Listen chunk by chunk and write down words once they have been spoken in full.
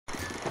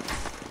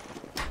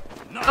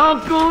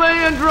Uncle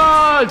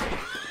Leandros!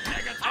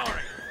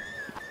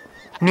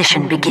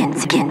 Mission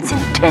begins in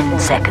 10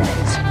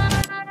 seconds.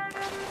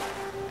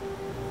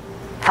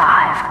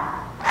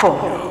 5,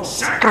 4,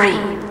 3,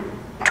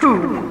 2,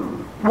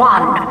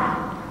 1.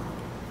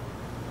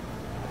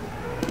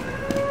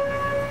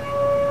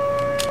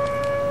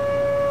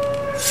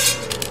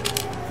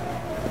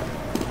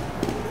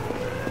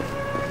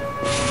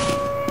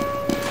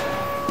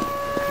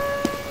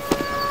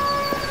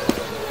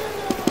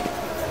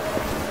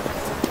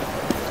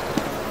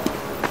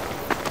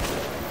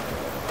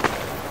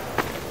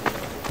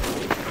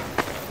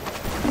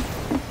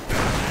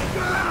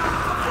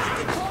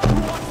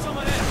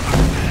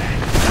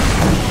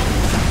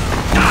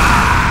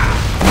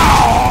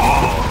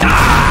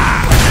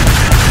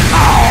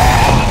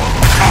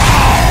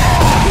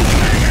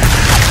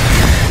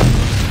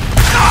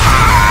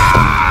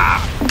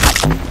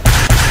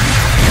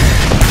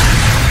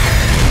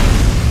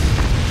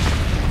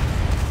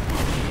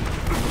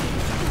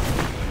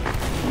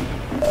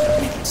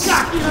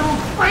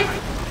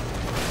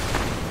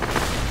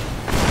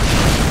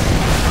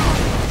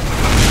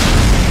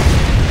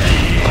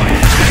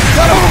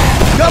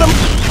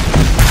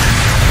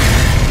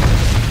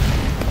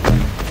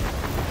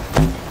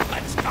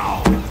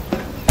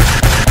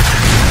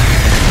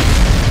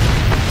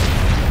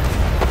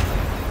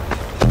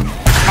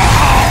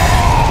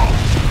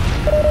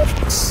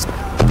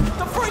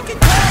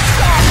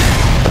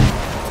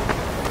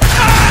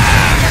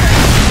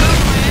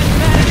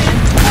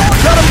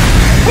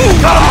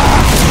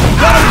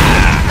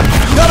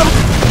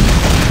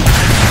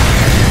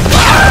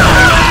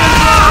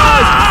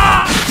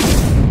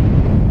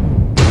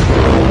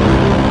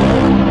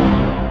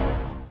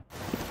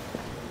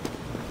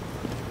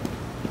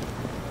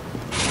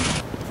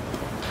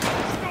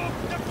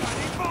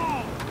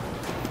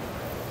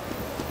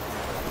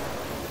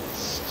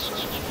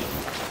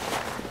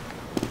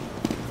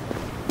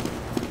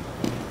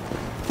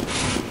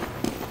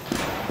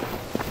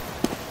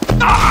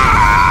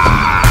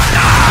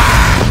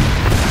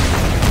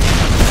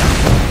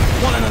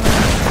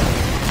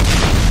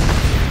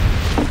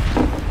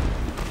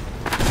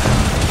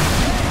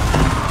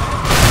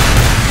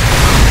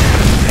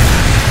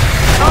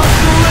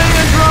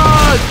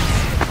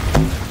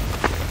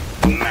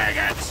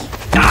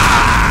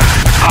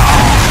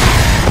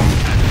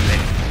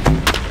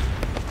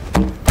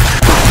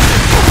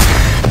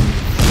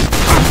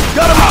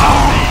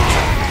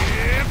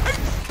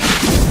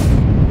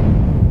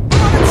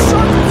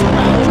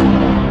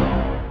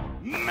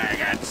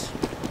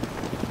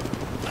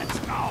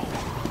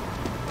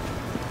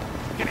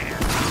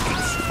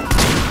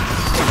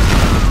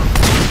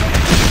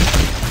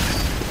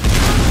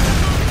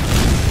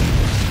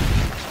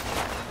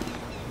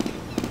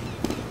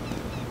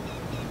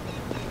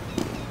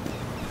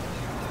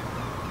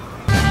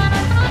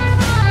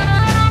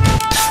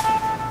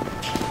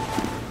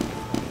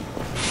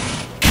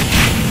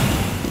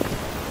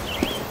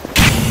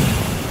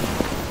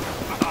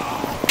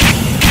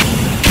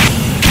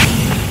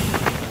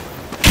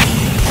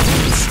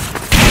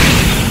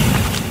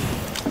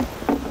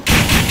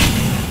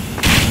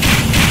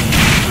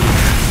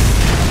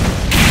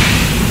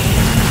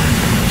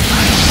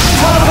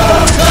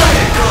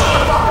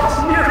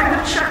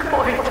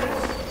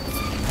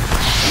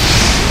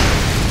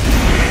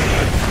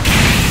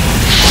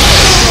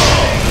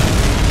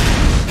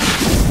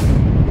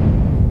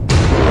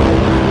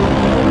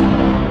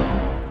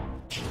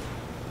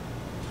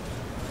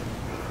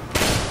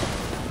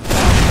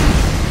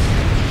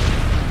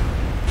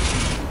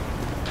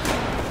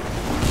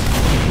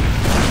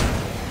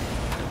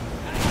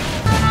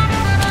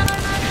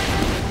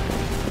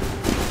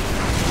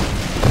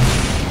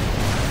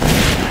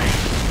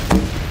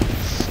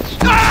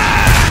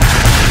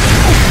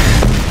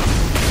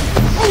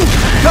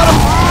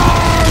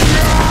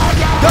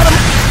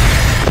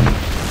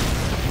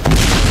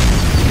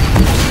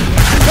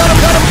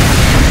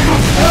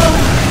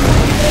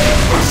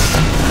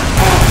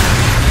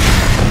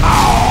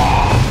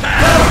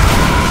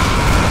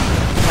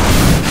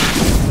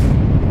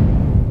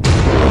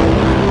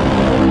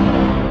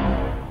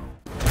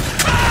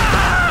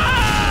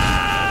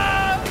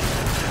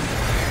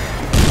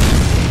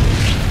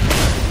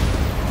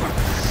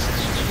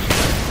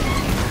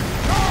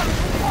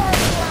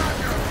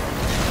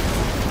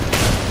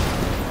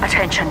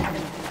 Attention.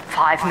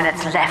 5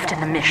 minutes left in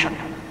the mission.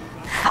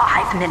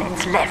 5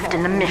 minutes left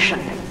in the mission.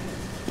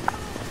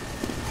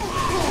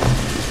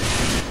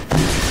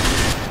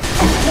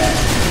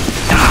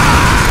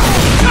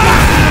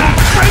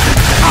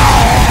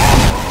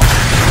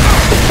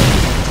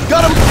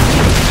 Got him!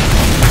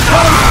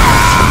 Got him!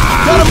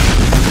 Got him!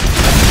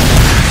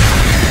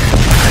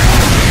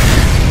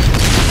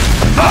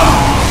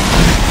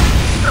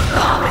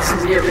 Oh,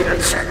 it's nearly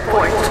a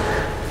checkpoint.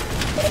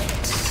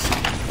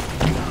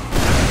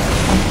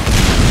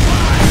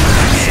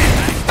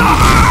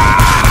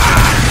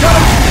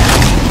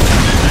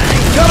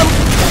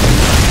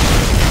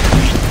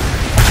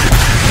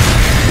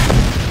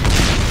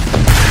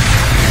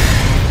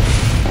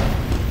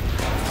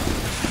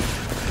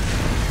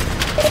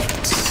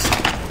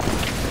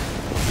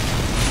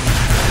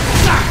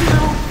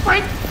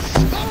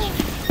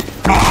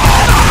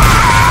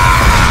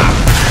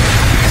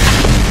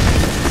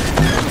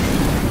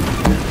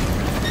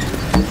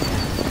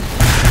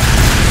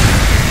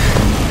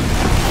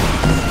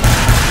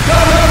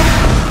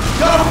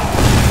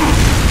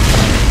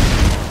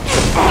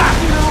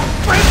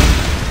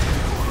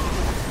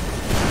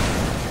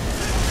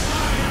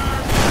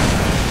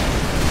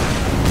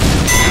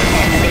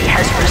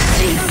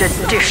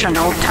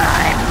 additional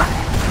time.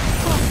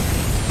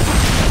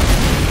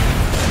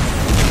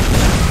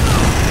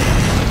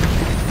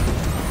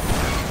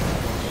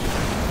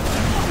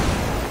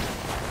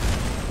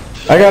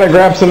 I gotta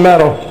grab some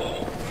metal.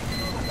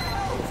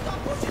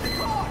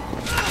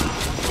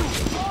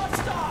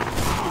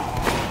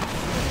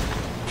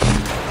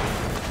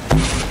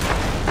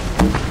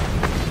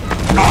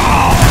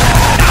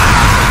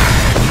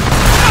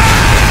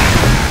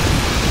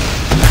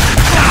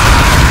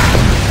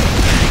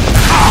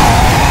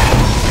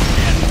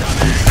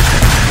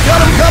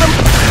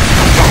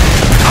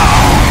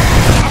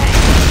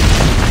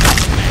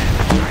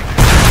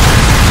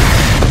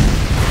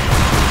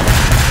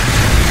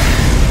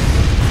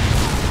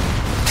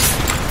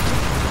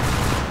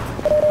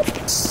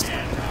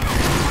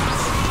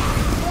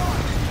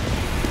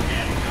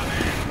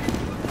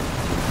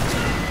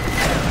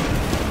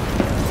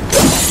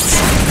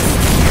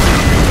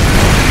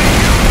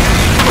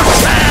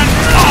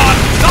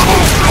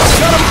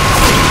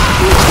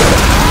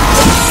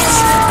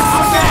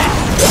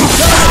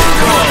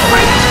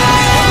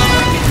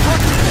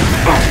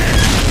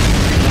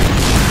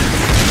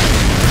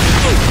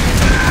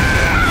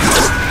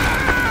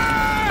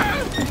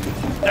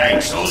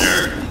 Thanks,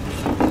 soldier.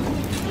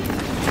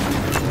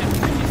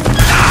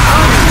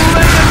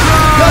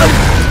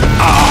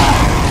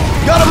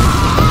 Got him!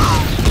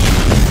 Got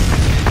him!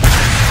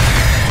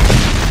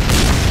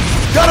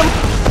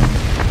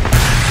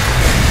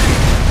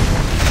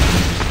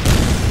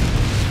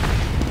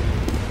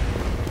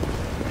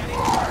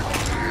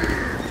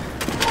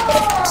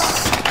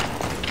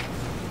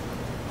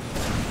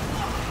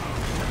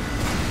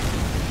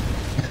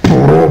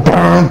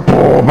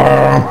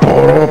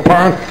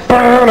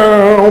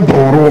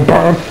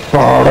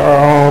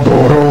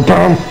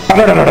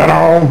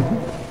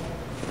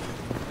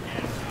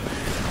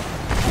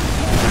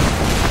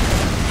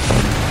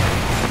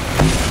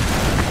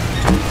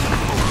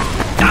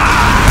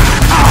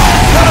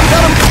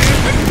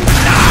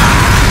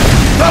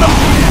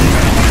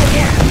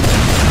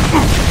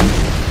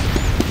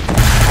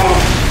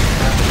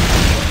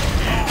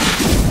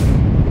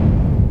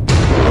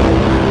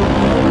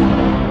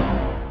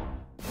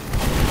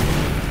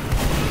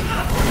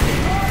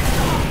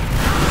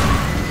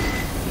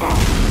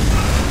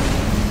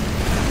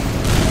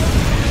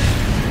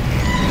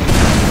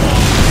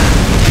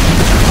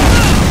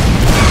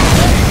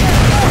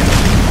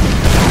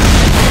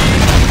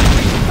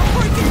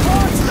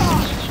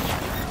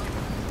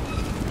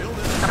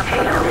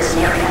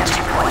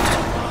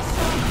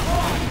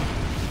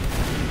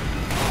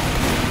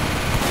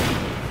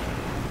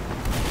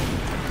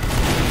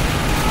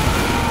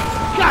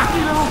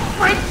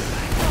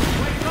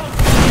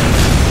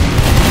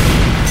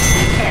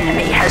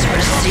 Enemy has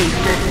received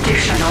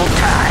additional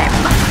time.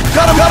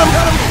 Got him! Got him!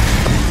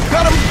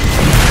 Got him!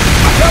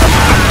 Got him!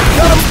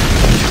 Got him!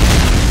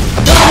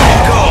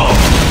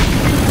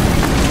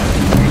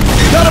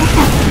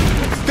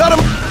 Got him! Got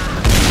him!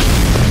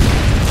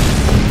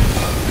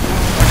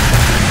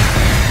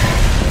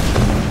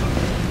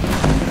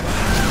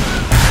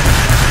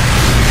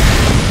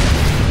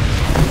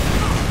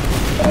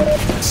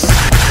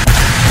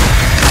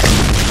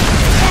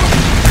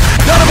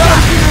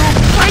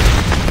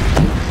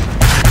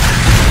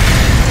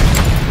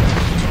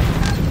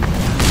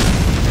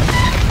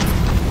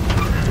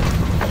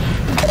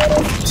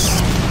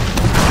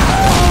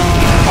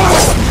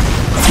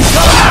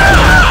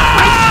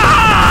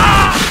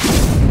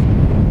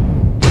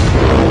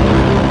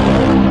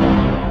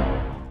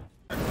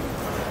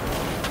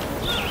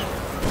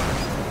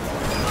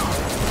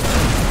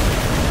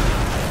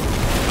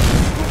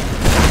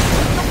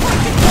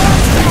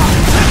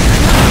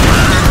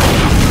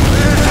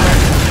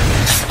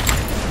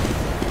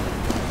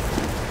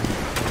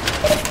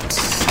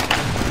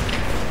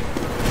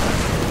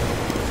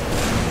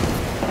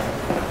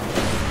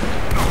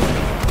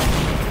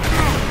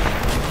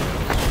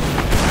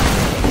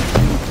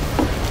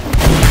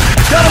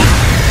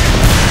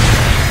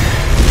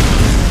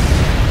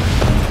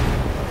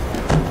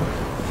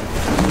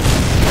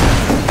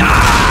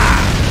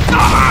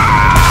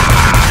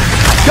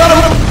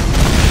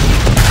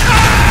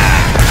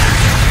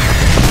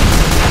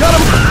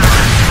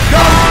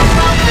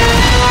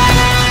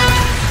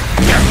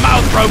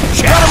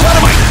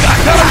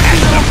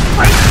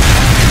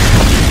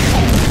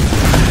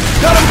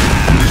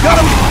 Got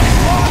him!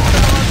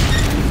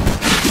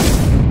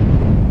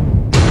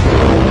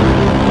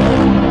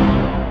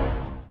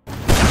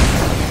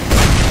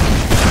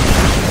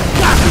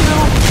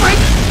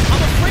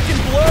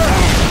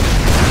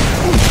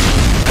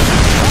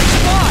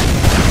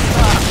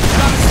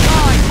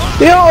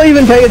 Do y'all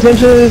even pay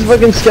attention to these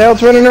fucking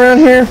scouts running around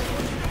here?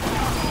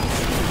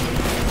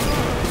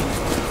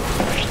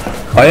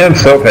 I am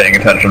so paying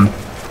attention.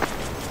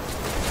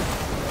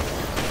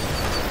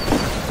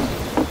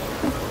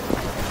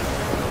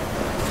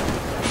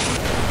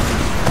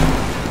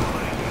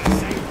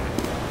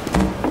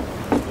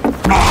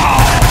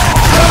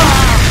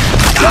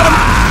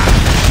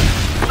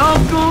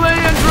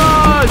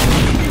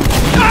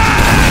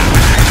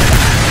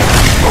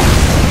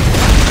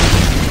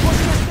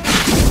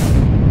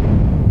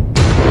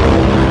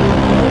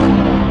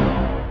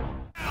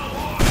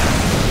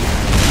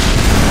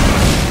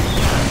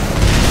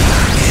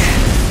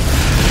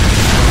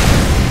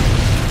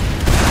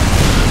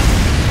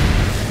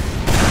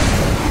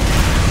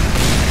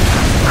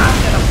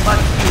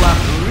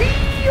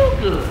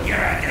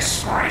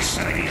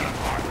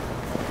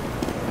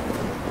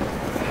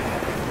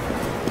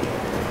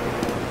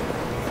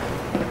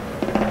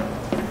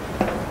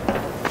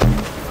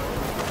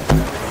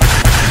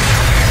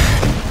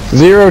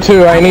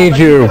 02, I need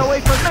you. Get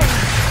away from me.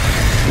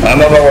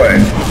 I'm on my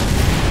way.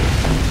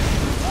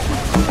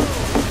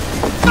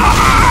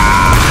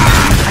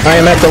 I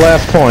am at the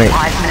last point.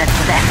 5 minutes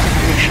left in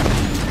the mission. 5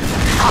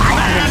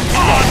 minutes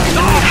left in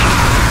the mission.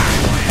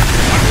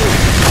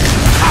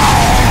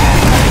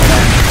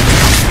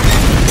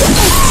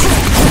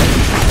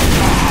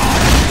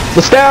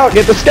 The scout!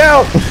 Get the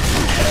scout!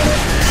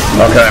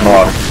 Okay, I'm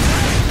on.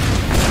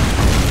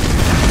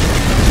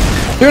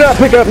 Do not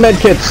pick up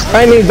medkits.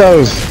 I need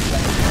those.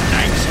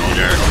 Thanks,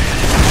 soldier.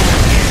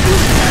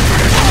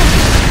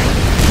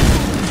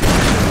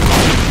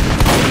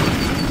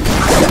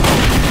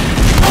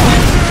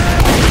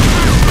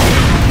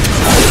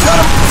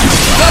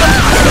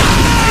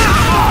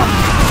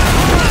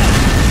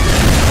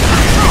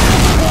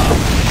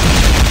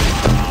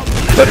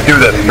 Let's do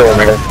this,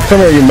 Stormy. Come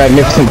here, you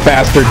magnificent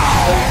bastard.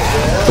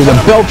 There's a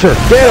belcher.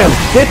 Get him!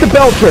 Get the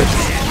belcher!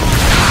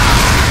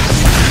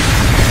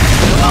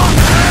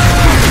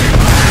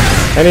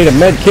 I need a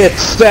medkit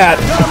stat.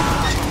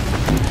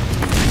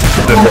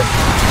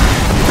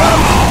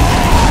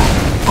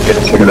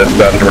 Get sick of this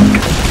bastard.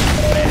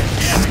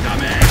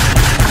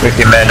 We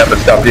can man up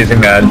and stop using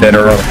dead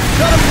or I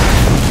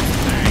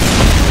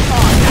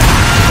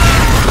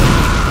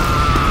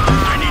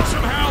need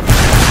some help.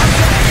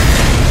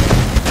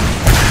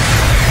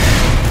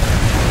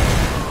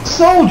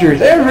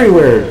 Soldiers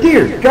everywhere!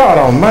 Dear God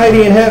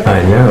Almighty in heaven!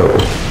 I know.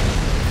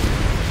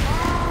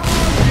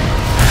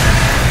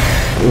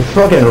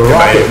 Fucking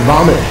rocket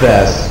vomit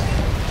fest.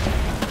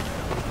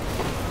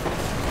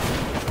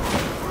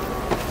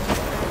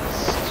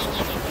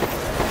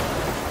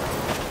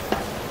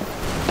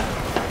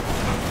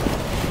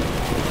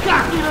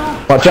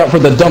 Watch out for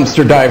the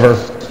dumpster diver.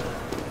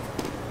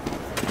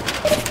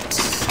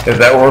 Is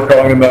that what we're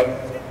calling him up?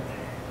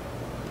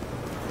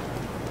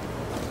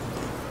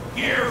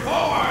 Gear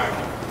forward.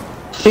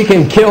 He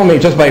can kill me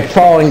just by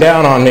falling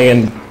down on me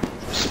and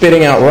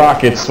spitting out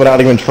rockets without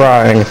even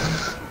trying.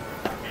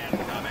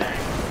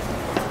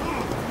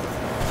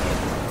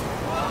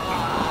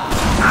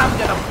 I'm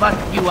gonna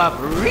bust you up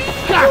real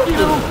good, you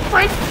little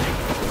freak.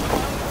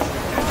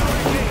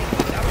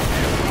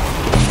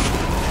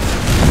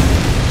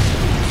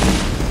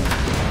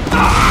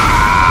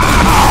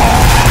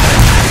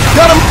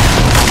 Got him!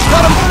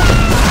 Got him!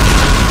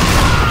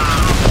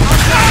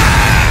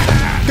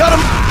 Got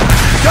him!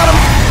 Got him!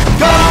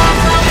 Got him!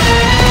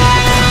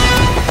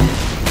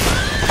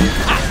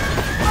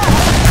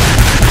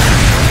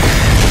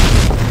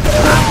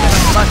 I'm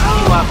gonna bust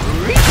you up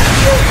real good.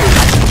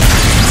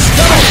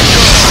 Got him!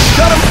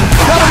 Got him!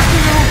 Got him! You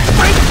little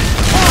freak!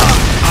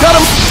 Got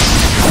him!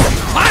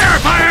 Fire!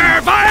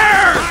 Fire!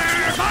 Fire!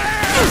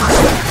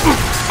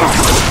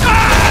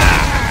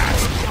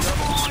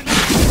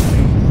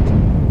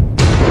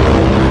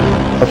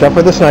 Watch out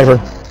for the sniper.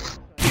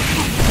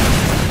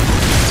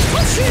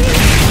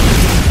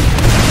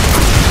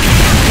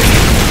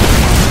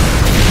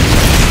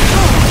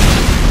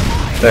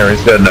 There,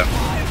 he's dead now.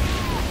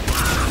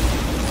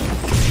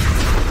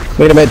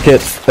 Need a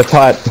medkit. That's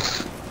hot.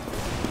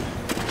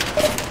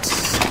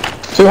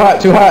 Too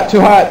hot, too hot,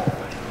 too hot.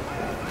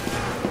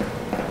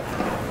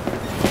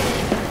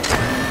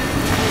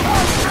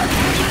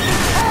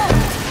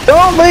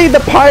 Don't lead the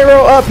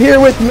pyro up here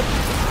with me.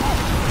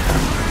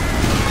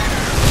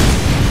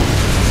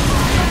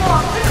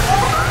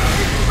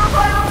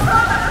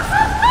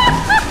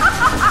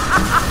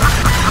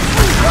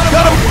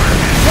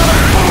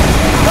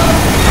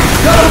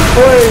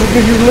 Wait,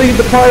 because you lead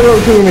the pyro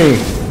to me.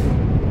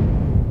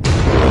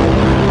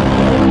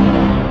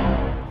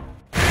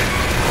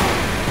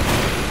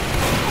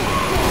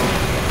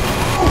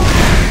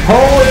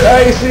 Hold it,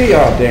 AC.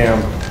 Oh,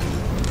 damn.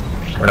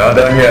 We're not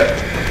done yet.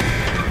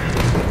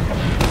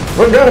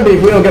 We're gonna be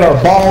if we don't get our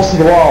balls to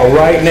the wall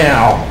right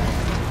now.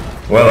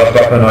 Well, that's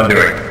what I'm not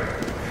doing.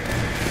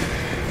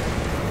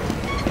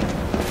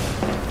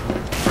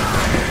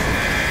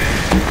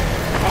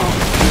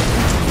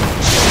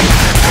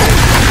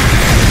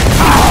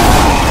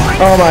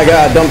 Oh my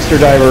god, dumpster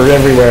diver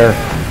everywhere.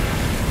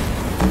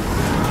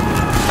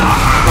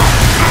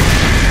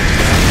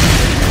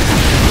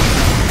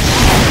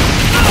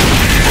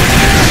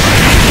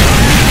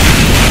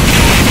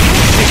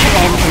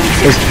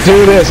 Let's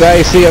do this,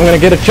 AC. I'm gonna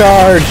get a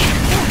charge.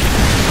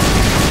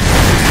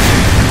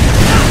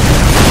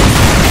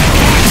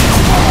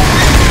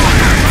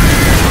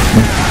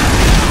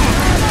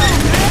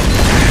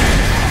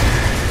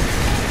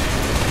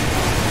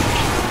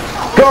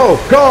 Go,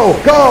 go,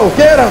 go!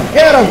 Get him!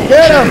 Get him!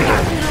 Get him!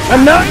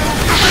 Enough!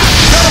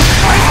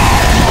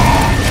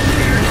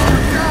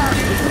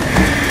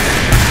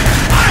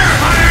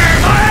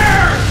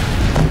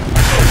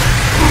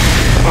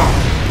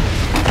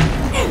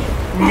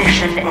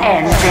 Mission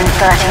ends in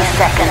 30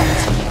 seconds.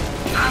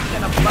 I'm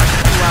gonna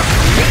bust you up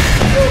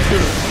real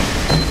good.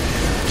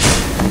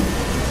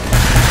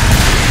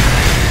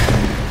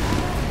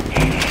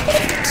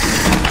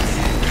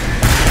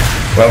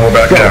 Well, we're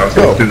back now.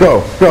 So Go, let's do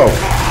go, go!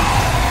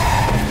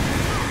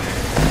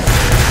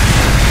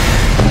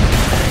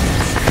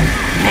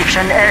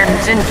 Mission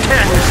ends in 10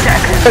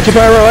 seconds. Got you,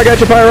 Pyro. I got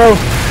you, Pyro. 5,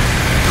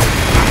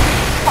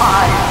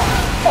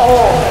 4,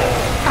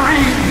 3,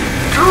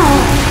 2,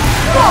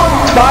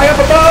 1. Spy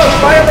up above!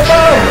 Spy up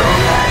above!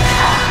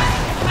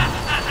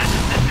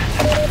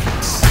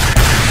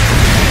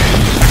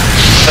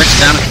 Breaks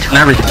down and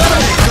everything.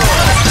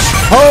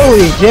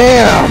 Holy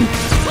damn!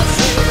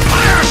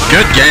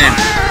 Good game.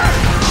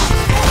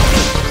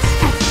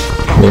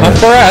 Not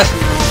for us.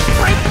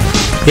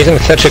 Using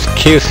such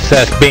excuses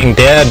as being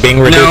dead, being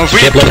reduced No, if we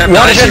to kept giblets.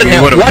 Watch icing, it we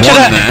now. would have Watch won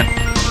it. that.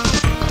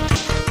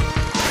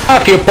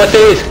 Fuck you,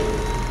 putties.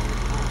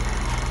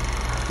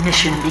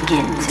 Mission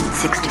begins in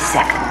 60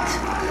 seconds.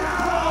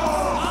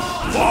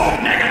 Whoa,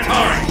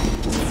 Negatory!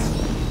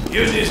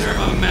 You deserve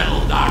a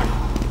medal, Doc.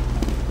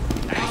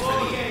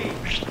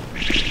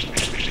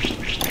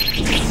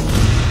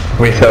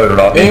 We settled it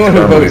off. Anyone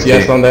who votes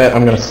yes on that,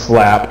 I'm gonna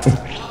slap.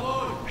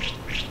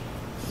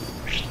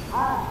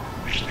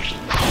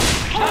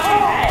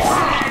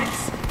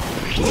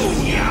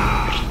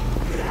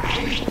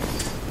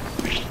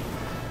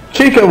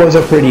 Chica was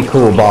a pretty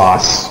cool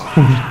boss.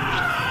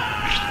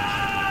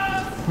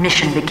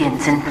 Mission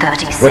begins in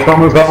 30 Which seconds.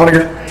 one was that one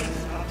again?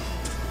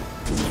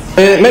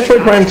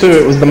 Metroid Prime 2,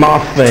 it was the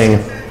moth thing.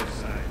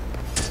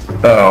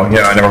 Oh,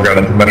 yeah, I never got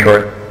into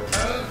Metroid.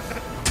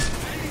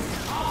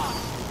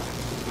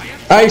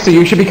 Icy,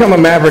 you should become a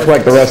maverick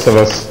like the rest of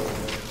us.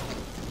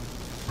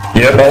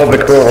 Yep, all of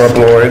the cool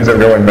uploads are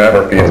going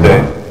Maverick these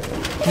days.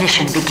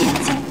 Mission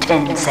begins in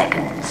 10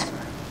 seconds.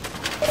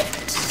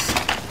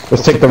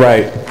 Let's take the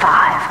right.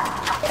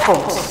 5, 4,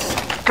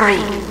 3,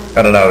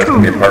 I don't know, there's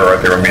gonna be a part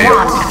right there with me.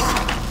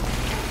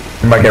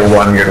 1. You might get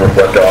one good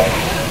reflect off.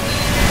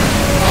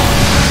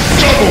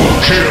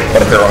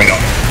 But apparently not.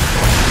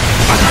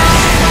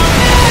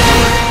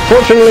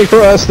 Fortunately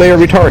for us, they are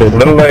retarded. A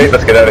little late,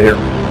 let's get out of here.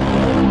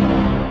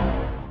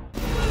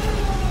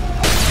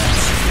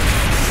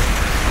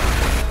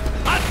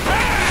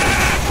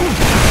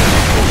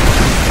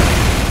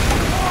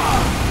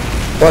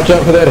 Watch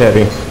out for that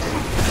heavy. It's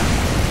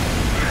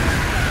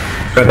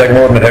gonna take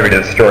more than a heavy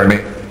to destroy me.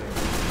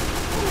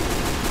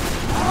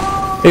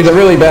 He's a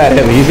really bad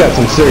heavy. He's got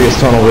some serious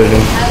tunnel vision.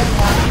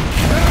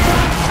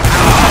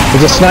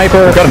 He's a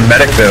sniper. I've got a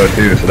medic though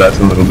too, so that's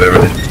a little bit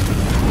of it.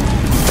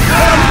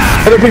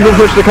 Other people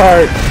push the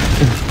cart.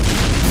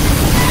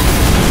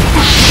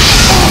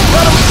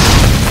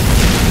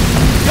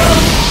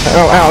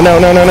 Oh, ow, no,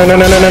 no, no, no, no,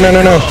 no, no, no,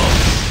 no, no.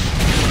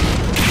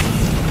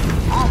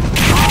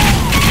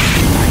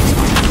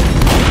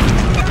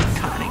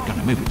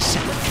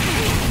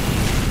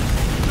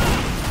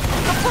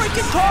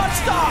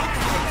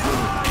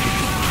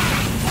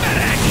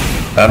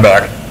 I'm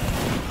back.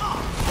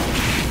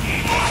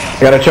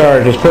 Got a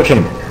charge, just push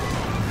him.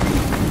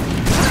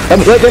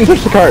 Let them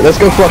push the cart, let's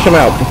go flush him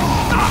out.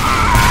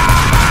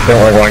 Don't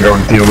really want to go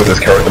and deal with this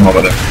car at the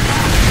moment.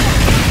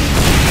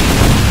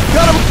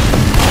 Got him!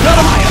 Got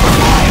him!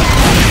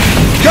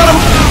 Got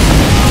him!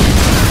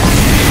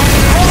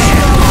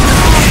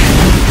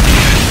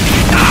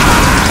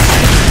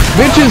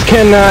 Bitches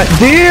cannot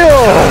deal!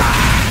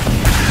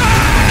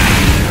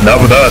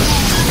 Not with us.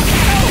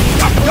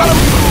 Got him!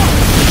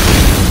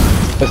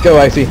 Let's go,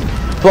 Icy.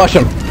 Flush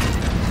him.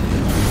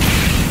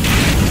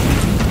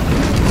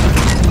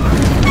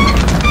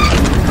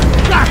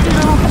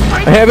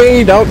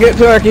 Heavy, don't get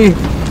turkey.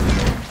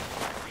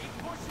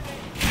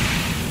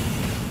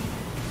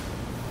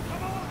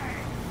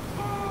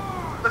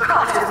 The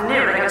cart is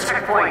nearing a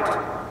checkpoint.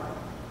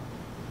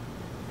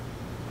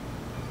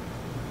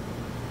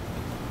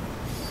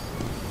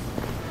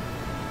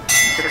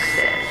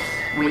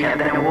 Success. We have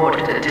been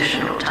awarded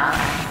additional time.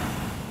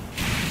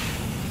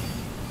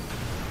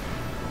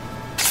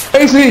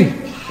 Icy!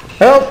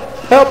 Help!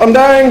 Help! I'm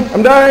dying!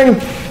 I'm dying!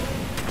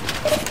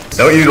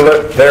 Don't you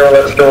let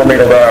Storm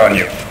Eagle die on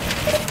you.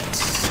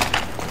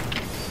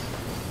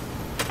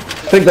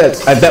 I think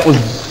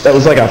that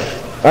was like a,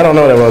 I don't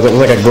know what it was. It was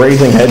like a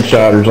grazing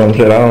headshot or some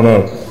shit. I don't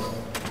know.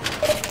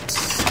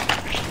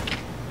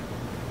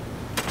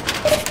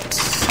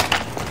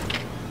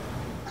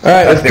 All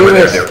right, let's do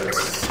this.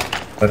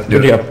 Let's do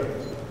Good it. job.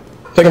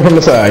 Take him from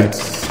the side.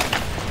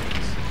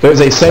 There's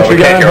a sentry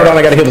we can't gun. go Hold on, out.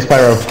 I gotta heal this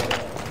pyro.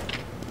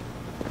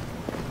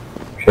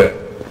 Shit.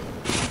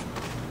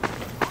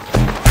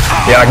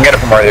 Yeah, I can get it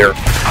from right here.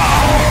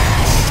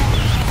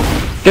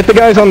 Get the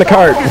guys on the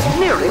cart.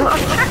 Nearing a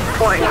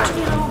checkpoint.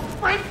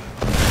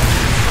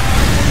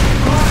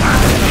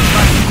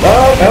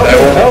 Oh, help me!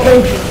 Help me!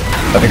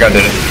 I think I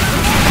did it.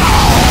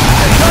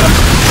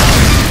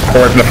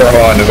 Or from the front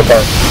line, there's a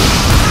car.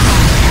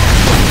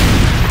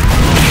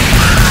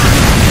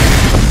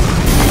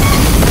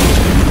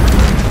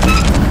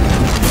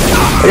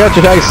 I got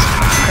you, dice.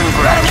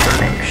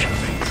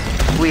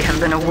 Congratulations. We have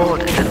been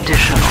awarded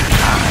additional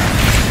time.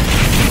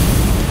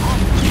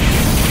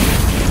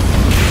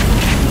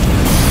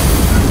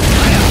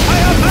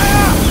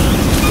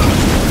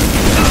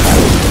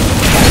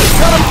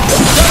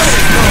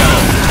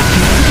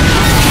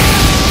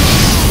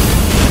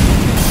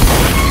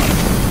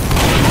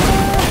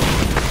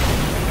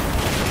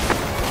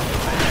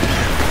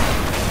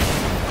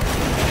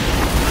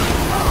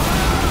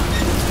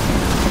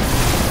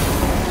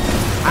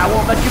 I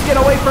won't let you get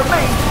away from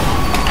me.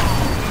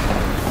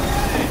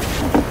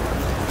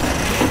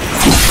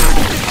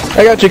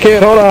 I got you,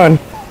 kid. Hold on.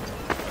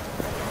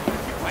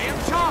 I am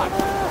charged.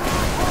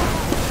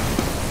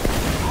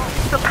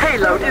 The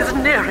payload is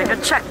nearing a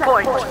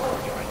checkpoint.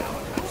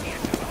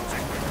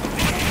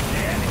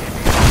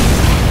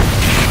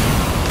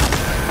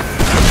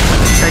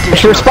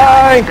 Your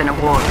spy! Been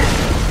awarded.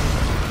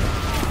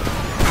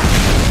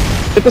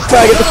 Get the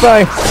spy, get the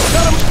spy!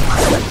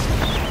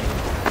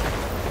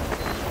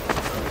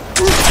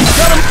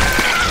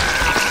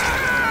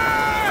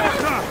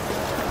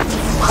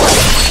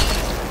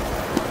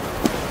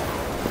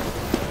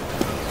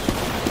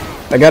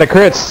 I got a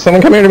crit.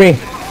 Someone come here to me.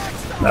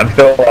 I'm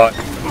still on.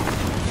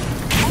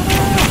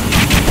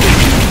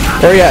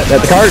 Where are you at?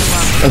 At the cart?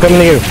 I'm coming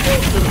to you.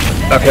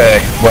 Okay,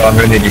 well, I'm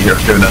gonna need you here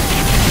soon enough.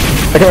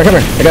 Hey, come here,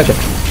 I got you.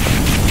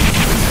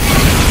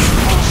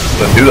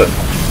 Let's do this.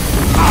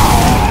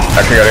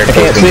 Actually, gotta I get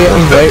can't close see to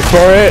him. the Wait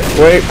for it,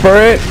 wait for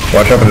it.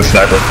 Watch out for the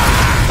sniper.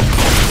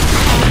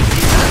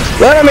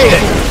 Let him eat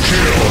it!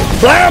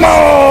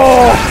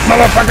 Blammo!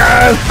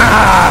 Motherfuckers!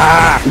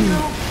 Ah!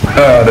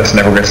 This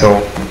never gets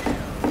old.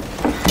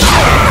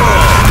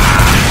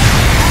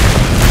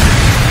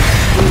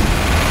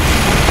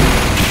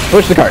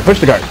 Push the cart, push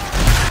the cart.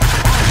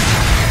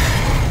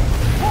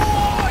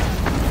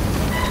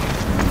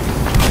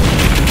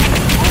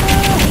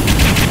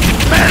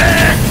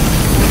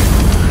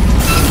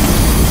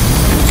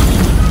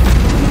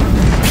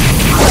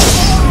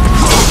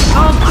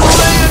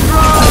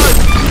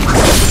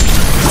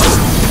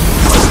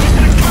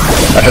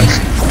 I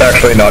should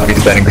actually not be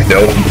standing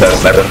still since that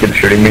sniper keeps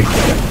shooting me.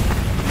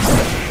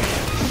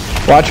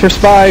 Watch for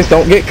spies,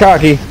 don't get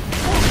cocky.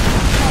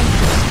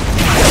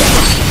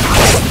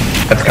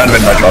 That's kind of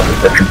in my job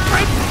description.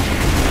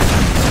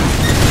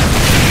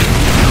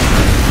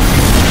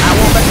 I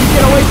won't let you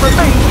get away from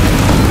me.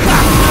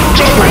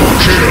 Double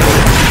kill!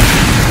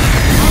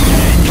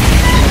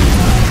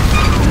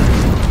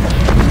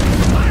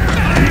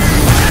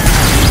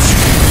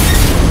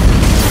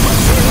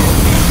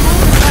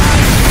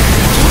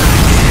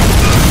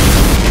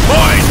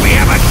 Boys, we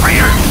have a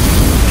traitor!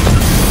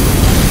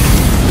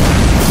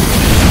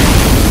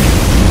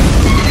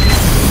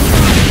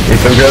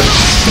 He's so good.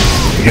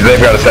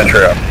 They've got a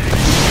sentry up.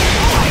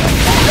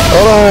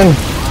 Hold on.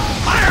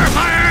 Fire!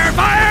 Fire!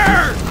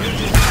 Fire!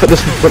 Put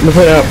this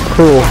out.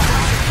 Cruel.